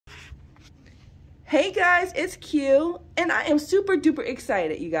Hey guys, it's Q, and I am super duper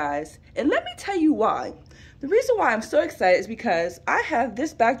excited, you guys. And let me tell you why. The reason why I'm so excited is because I have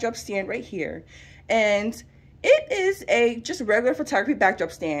this backdrop stand right here, and it is a just regular photography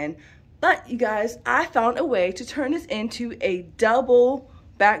backdrop stand. But you guys, I found a way to turn this into a double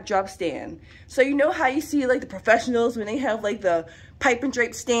backdrop stand. So you know how you see like the professionals when they have like the pipe and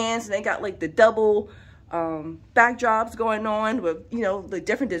drape stands, and they got like the double backdrops going on with, you know, the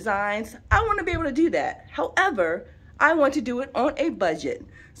different designs. I want to be able to do that. However, I want to do it on a budget.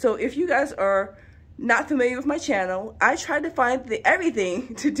 So if you guys are not familiar with my channel, I tried to find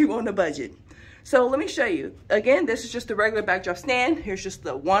everything to do on a budget. So let me show you. Again, this is just the regular backdrop stand. Here's just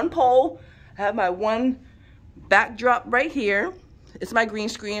the one pole. I have my one backdrop right here. It's my green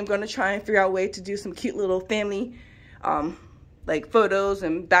screen. I'm going to try and figure out a way to do some cute little family like photos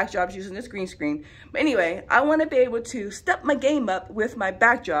and backdrops using this green screen. But anyway, I want to be able to step my game up with my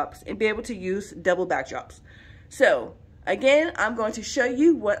backdrops and be able to use double backdrops. So again, I'm going to show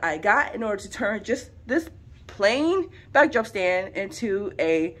you what I got in order to turn just this plain backdrop stand into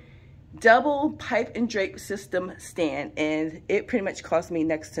a double pipe and drape system stand, and it pretty much cost me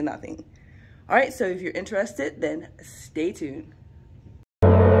next to nothing. All right, so if you're interested, then stay tuned.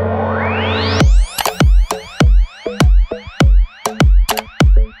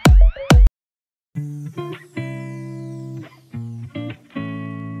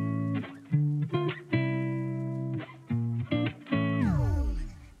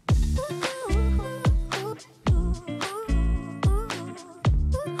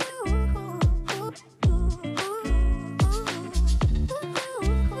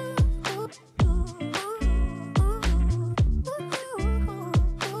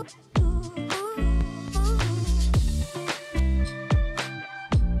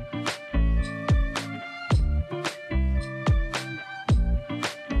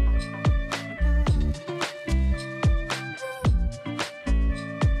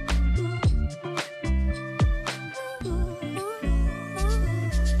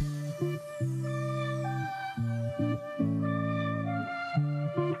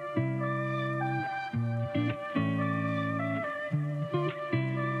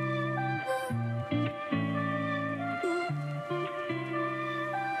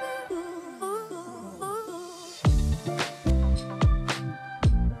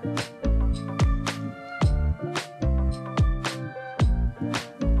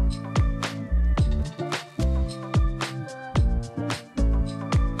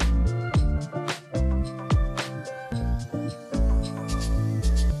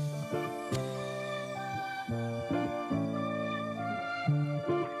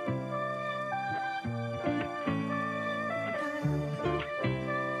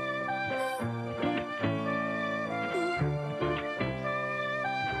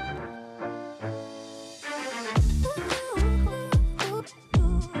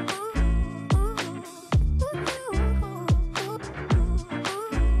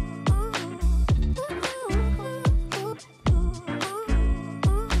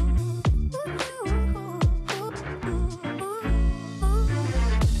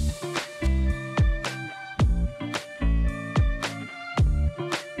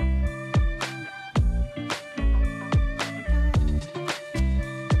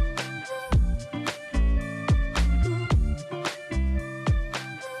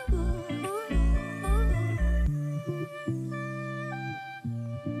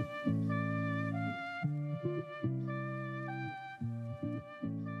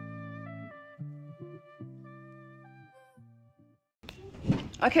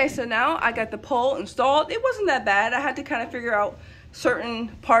 Okay, so now I got the pole installed. It wasn't that bad. I had to kind of figure out certain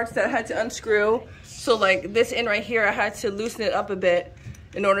parts that I had to unscrew. So like this end right here, I had to loosen it up a bit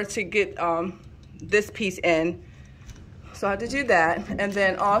in order to get this piece in. So I had to do that. And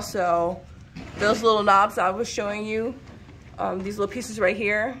then also those little knobs I was showing you, these little pieces right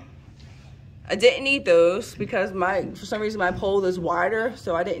here, I didn't need those because for some reason my pole is wider,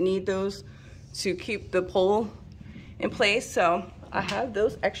 so I didn't need those to keep the pole in place. So I have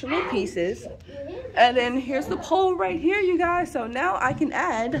those extra little pieces. And then here's the pole right here, you guys. So now I can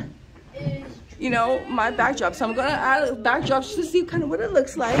add, you know, my backdrop. So I'm gonna add a backdrop just to see kind of what it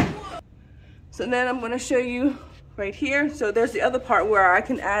looks like. So then I'm gonna show you right here. So there's the other part where I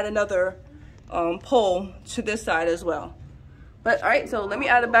can add another pole to this side as well. But all right, so let me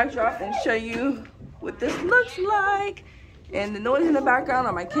add a backdrop and show you what this looks like. And the noise in the background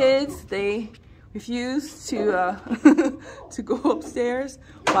are my kids. They refuse to to go upstairs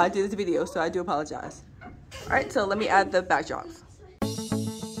while I do this video, so I do apologize. All right, so let me add the backdrops.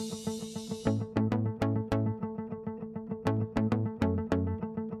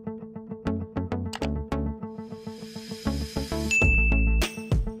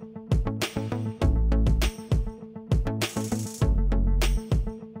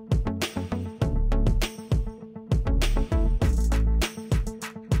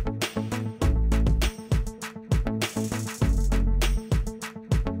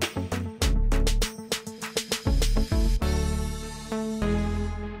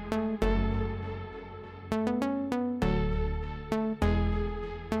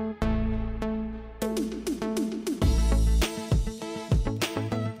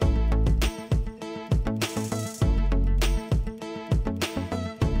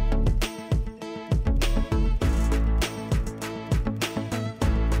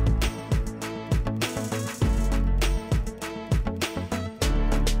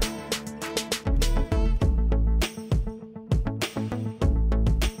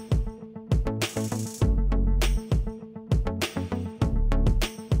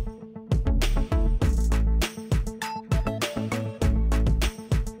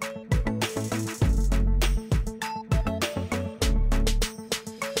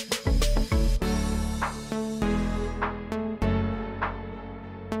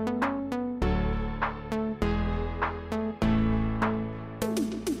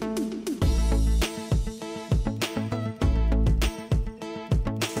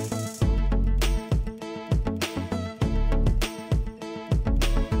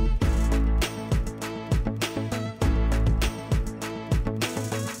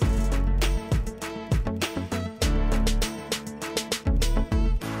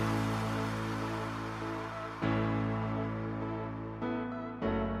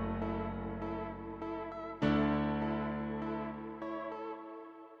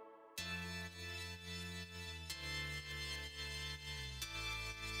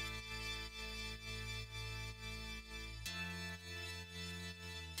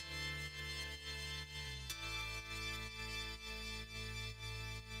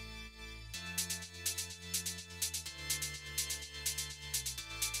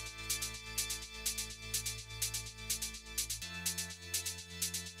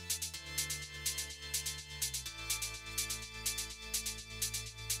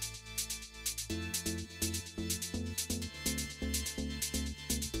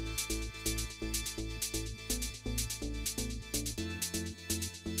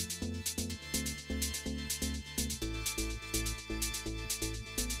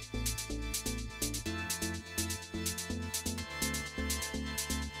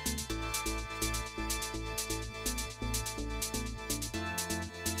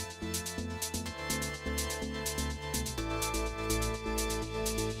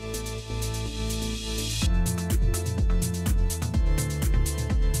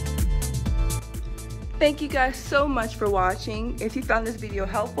 Thank you guys so much for watching. If you found this video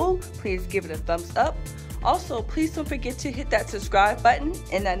helpful, please give it a thumbs up. Also, please don't forget to hit that subscribe button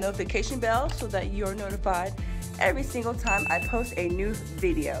and that notification bell so that you're notified every single time I post a new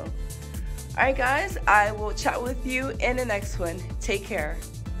video. Alright guys, I will chat with you in the next one. Take care.